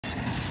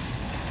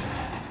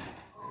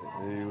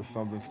He was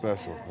something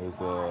special.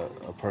 There's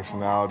a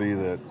personality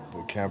that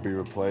can't be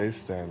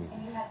replaced, and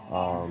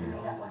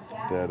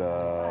that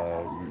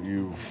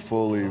you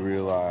fully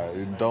realize,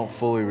 you don't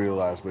fully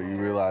realize, but you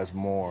realize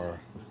more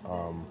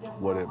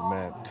what it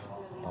meant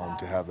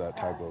to have that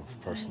type of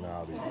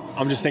personality.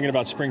 I'm just thinking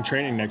about spring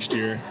training next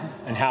year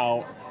and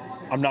how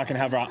I'm not going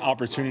to have an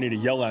opportunity to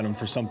yell at him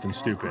for something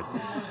stupid.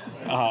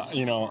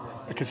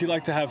 Because he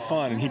liked to have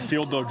fun, and he'd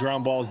field the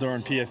ground balls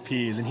during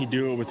PFPs, and he'd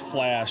do it with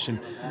flash, and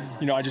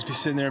I'd just be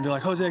sitting there and be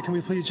like, Jose, can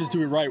we please just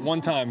do it right one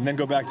time, and then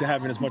go back to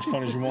having as much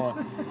fun as you want.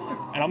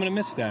 And I'm gonna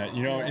miss that,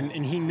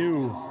 and he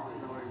knew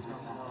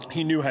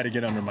how to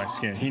get under my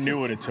skin. He knew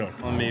what it took.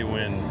 On me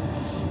when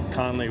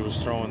Conley was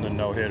throwing the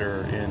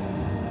no-hitter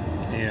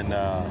in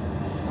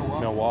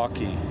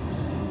Milwaukee,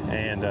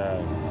 and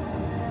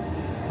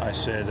I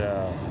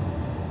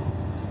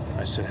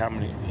said, how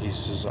many? He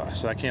says, I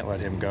said, I can't let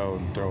him go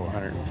and throw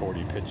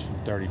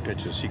 30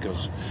 pitches. He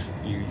goes,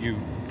 you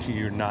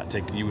would not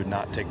take me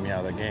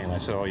out of the game. I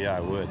said, oh yeah, I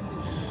would.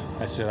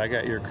 I said, I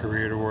got your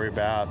career to worry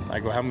about. I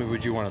go, how many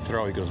would you want to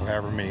throw? He goes,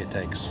 however many it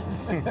takes.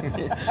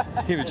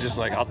 He was just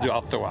like, I'll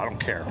throw, I don't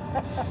care.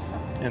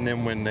 And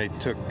then when they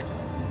took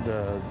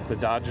the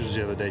Dodgers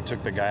the other day,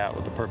 took the guy out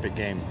with the perfect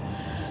game.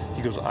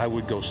 He goes, I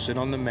would go sit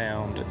on the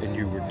mound, and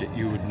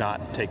you're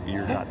not taking.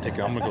 I'm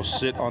gonna go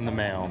sit on the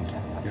mound.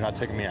 You're not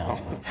taking me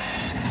out.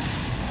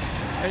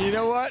 And you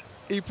know what?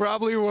 He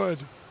probably would.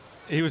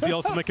 He was the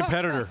ultimate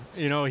competitor.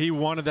 He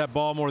wanted that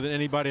ball more than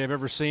anybody I've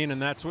ever seen,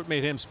 and that's what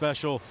made him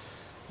special.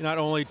 Not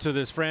only to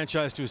this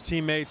franchise, to his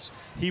teammates,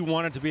 he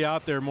wanted to be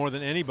out there more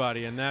than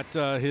anybody, and that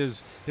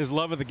his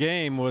love of the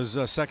game was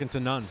second to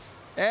none.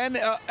 And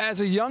as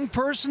a young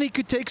person, he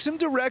could take some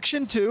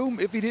direction too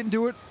if he didn't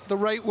do it the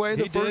right way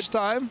the first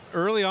time.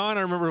 Early on,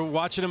 I remember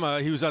watching him.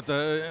 He was at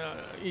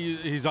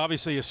he's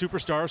obviously a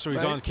superstar, so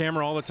he's on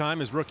camera all the time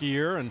his rookie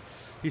year, and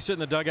he's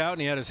sitting in the dugout,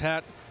 and he had his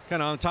hat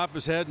kind of on the top of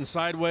his head and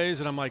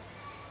sideways, and I'm like,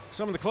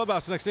 some of the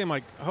clubhouse the next day, I'm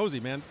like, Jose,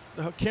 man,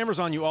 the camera's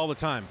on you all the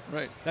time.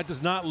 Right. That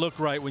does not look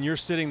right when you're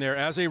sitting there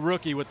as a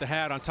rookie with the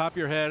hat on top of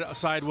your head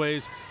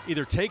sideways.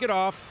 Either take it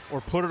off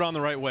or put it on the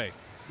right way.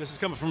 This is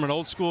coming from an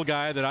old school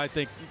guy that I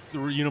think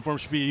the uniform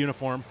should be a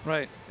uniform.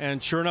 Right.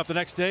 And sure enough, the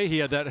next day he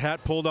had that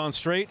hat pulled on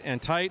straight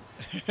and tight.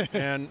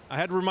 And I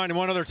had to remind him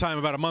one other time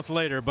about a month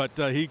later, but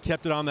he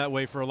kept it on that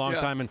way for a long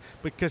time, and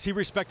because he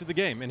respected the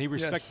game and he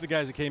respected the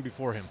guys that came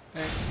before him.